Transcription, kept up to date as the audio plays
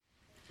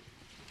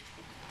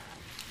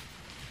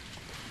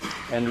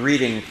and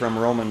reading from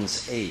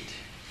Romans 8.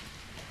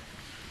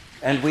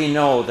 And we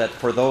know that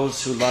for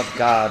those who love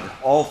God,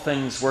 all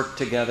things work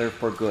together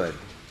for good,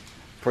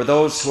 for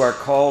those who are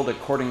called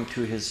according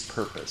to his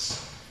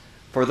purpose.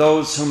 For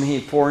those whom he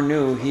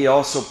foreknew, he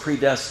also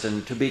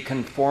predestined to be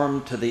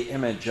conformed to the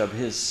image of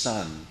his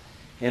Son,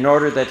 in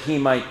order that he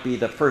might be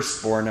the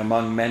firstborn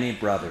among many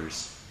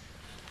brothers.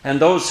 And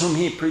those whom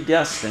he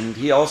predestined,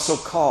 he also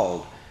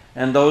called,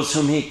 and those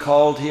whom he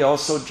called, he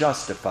also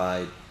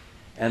justified,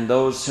 and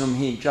those whom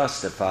he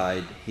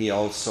justified, he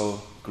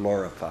also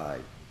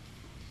glorified.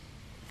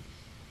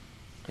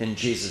 In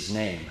Jesus'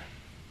 name,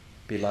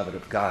 beloved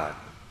of God.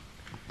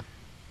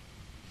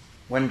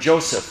 When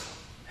Joseph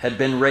had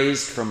been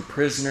raised from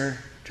prisoner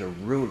to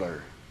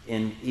ruler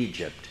in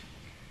Egypt,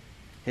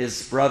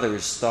 his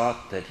brothers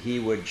thought that he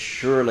would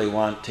surely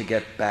want to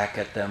get back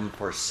at them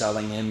for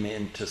selling him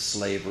into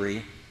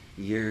slavery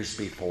years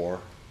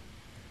before.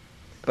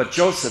 But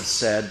Joseph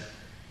said,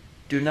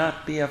 "Do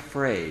not be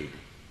afraid.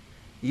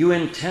 You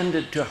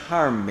intended to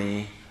harm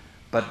me,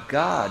 but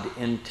God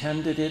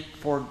intended it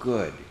for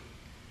good,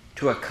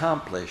 to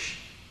accomplish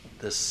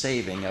the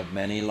saving of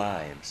many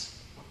lives."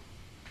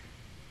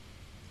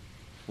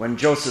 When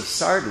Joseph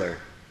Sardler,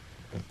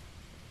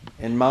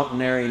 in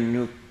Mount Airy,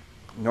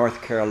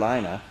 North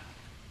Carolina,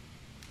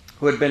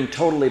 who had been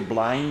totally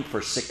blind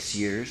for 6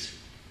 years,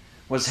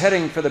 was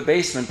heading for the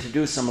basement to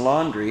do some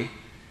laundry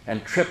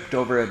and tripped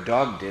over a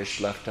dog dish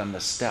left on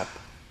the step.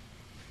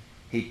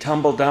 He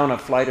tumbled down a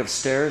flight of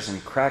stairs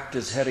and cracked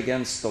his head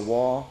against the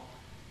wall.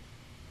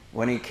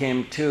 When he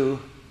came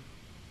to,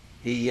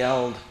 he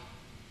yelled,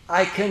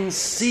 "I can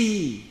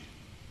see!"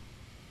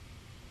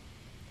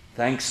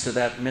 Thanks to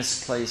that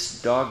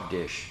misplaced dog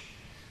dish,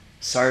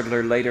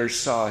 Sardler later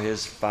saw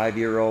his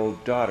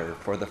 5-year-old daughter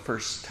for the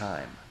first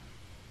time.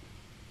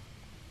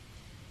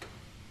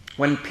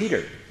 When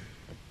Peter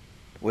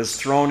was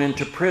thrown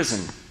into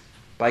prison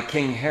by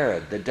King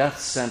Herod, the death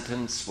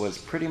sentence was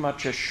pretty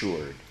much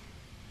assured.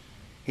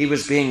 He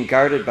was being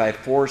guarded by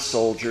 4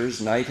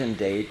 soldiers night and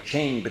day,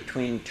 chained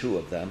between 2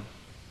 of them.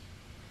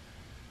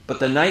 But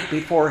the night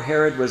before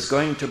Herod was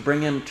going to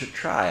bring him to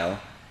trial,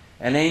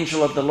 an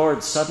angel of the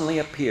Lord suddenly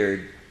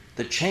appeared,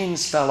 the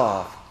chains fell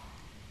off,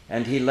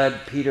 and he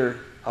led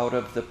Peter out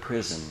of the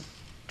prison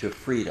to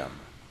freedom.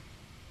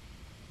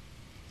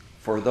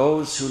 For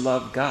those who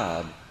love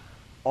God,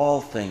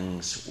 all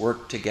things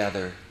work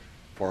together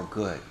for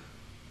good.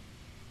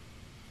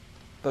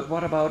 But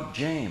what about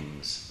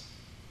James,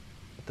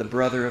 the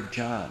brother of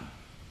John?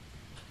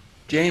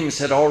 James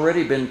had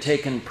already been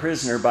taken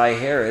prisoner by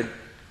Herod,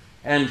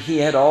 and he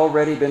had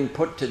already been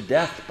put to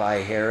death by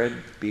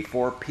Herod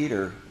before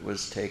Peter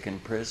was taken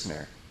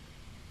prisoner.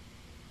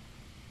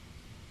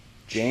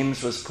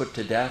 James was put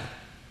to death.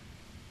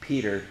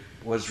 Peter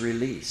was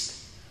released.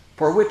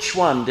 For which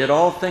one did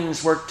all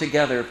things work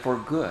together for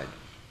good?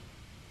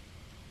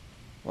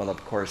 Well,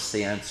 of course,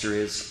 the answer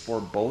is for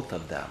both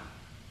of them.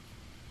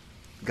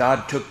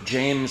 God took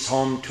James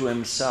home to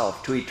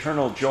himself, to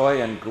eternal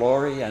joy and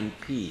glory and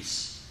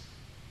peace.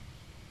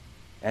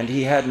 And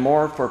he had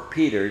more for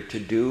Peter to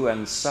do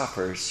and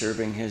suffer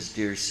serving his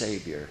dear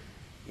Savior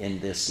in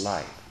this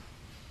life.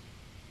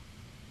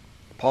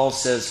 Paul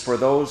says, for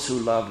those who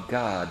love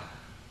God,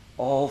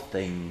 all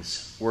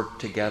things work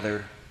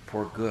together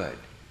for good.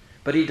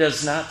 But he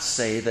does not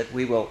say that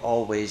we will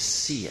always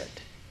see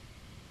it.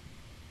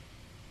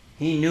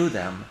 He knew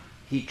them,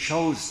 he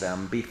chose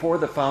them before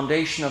the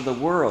foundation of the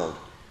world,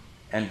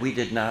 and we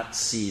did not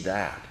see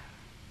that.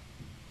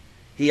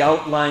 He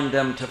outlined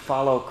them to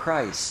follow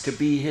Christ, to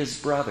be his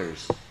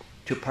brothers,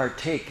 to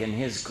partake in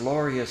his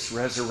glorious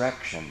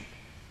resurrection,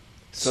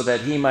 so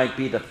that he might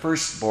be the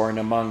firstborn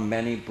among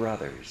many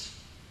brothers.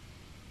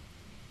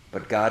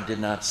 But God did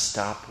not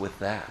stop with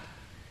that.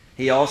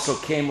 He also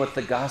came with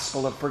the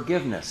gospel of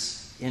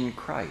forgiveness in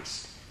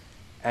Christ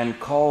and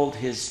called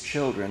his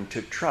children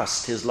to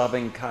trust his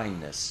loving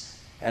kindness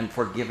and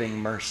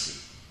forgiving mercy.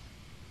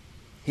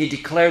 He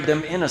declared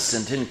them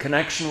innocent in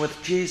connection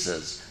with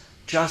Jesus,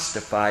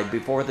 justified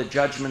before the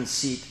judgment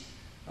seat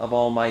of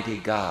Almighty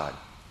God.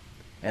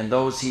 And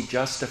those he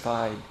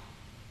justified,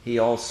 he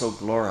also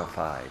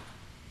glorified.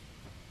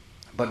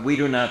 But we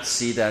do not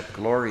see that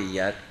glory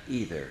yet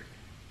either,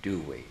 do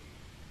we?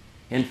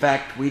 In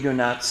fact, we do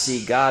not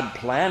see God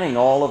planning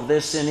all of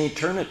this in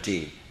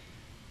eternity.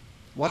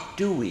 What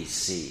do we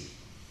see?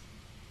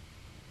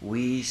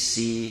 We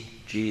see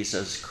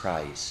Jesus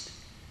Christ,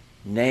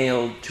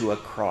 nailed to a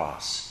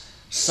cross,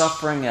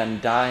 suffering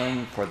and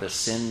dying for the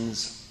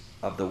sins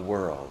of the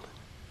world,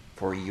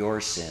 for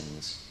your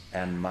sins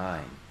and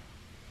mine.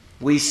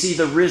 We see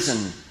the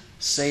risen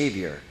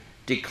Savior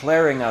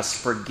declaring us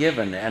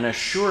forgiven and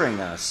assuring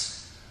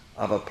us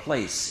of a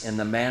place in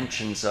the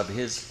mansions of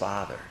his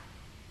Father.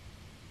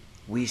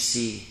 We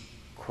see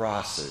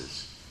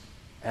crosses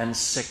and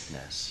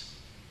sickness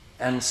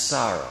and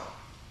sorrow.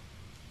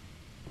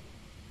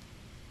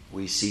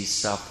 We see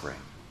suffering,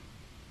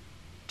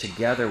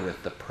 together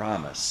with the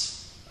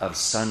promise of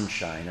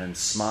sunshine and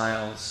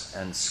smiles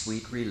and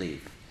sweet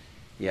relief,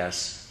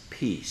 yes,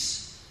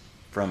 peace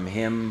from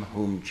him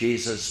whom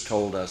Jesus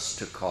told us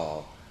to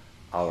call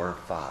our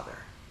Father.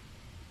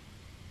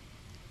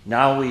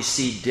 Now we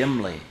see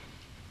dimly,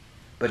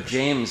 but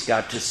James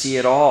got to see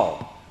it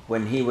all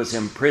when he was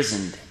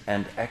imprisoned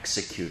and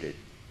executed.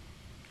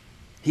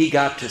 He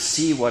got to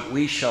see what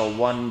we shall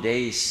one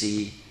day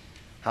see,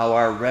 how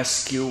our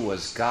rescue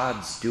was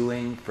God's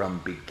doing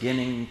from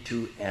beginning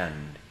to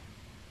end.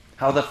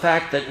 How the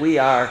fact that we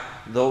are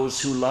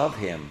those who love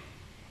him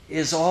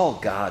is all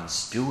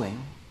God's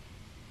doing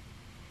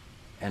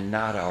and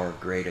not our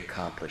great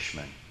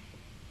accomplishment.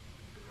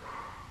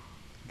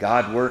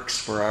 God works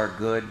for our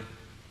good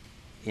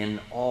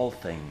in all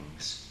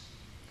things,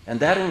 and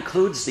that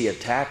includes the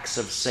attacks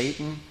of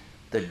Satan,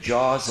 the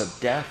jaws of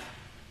death,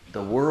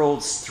 the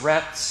world's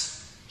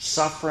threats,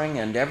 suffering,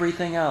 and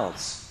everything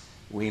else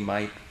we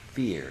might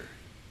fear.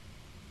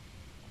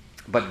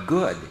 But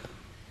good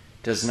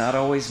does not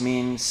always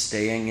mean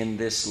staying in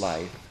this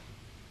life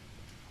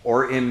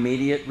or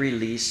immediate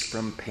release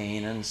from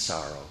pain and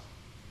sorrow.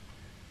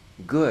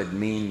 Good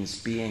means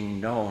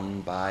being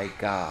known by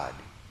God,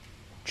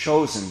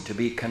 chosen to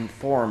be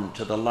conformed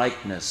to the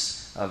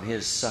likeness of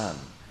his Son,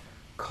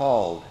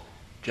 called,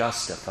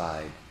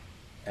 justified,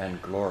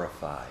 and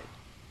glorified.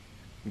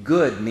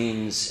 Good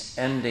means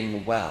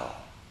ending well.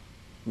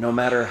 No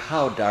matter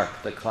how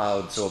dark the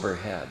clouds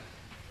overhead,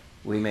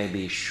 we may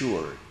be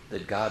sure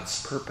that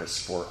God's purpose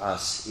for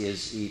us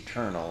is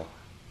eternal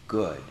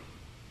good.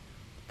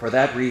 For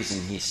that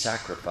reason, he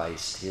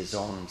sacrificed his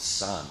own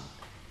Son,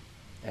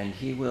 and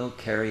he will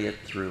carry it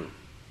through.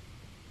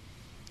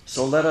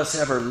 So let us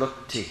ever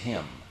look to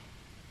him,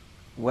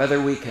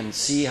 whether we can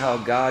see how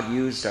God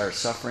used our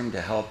suffering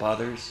to help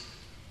others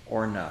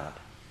or not,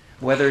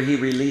 whether he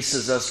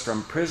releases us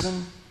from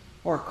prison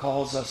or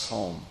calls us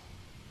home,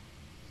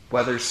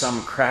 whether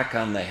some crack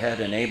on the head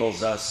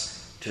enables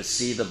us to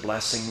see the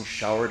blessing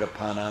showered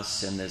upon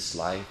us in this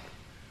life,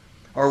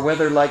 or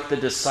whether, like the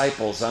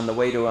disciples on the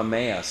way to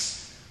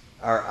Emmaus,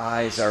 our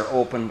eyes are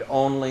opened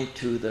only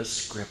to the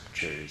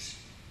Scriptures,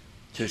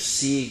 to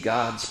see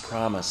God's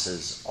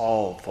promises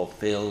all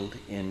fulfilled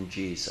in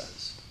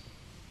Jesus.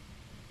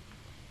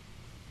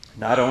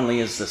 Not only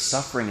is the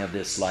suffering of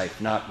this life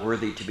not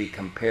worthy to be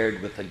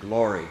compared with the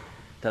glory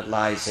that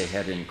lies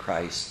ahead in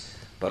Christ,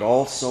 but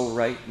also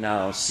right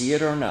now, see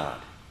it or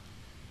not,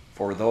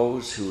 for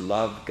those who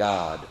love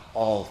God,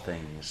 all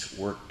things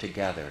work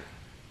together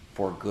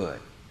for good,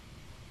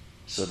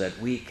 so that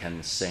we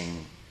can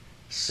sing,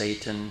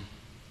 Satan,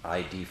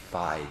 I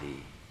defy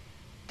thee.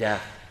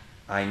 Death,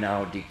 I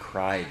now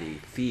decry thee.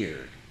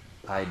 Fear,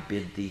 I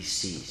bid thee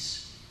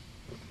cease.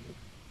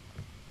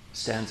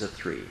 Stanza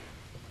 3.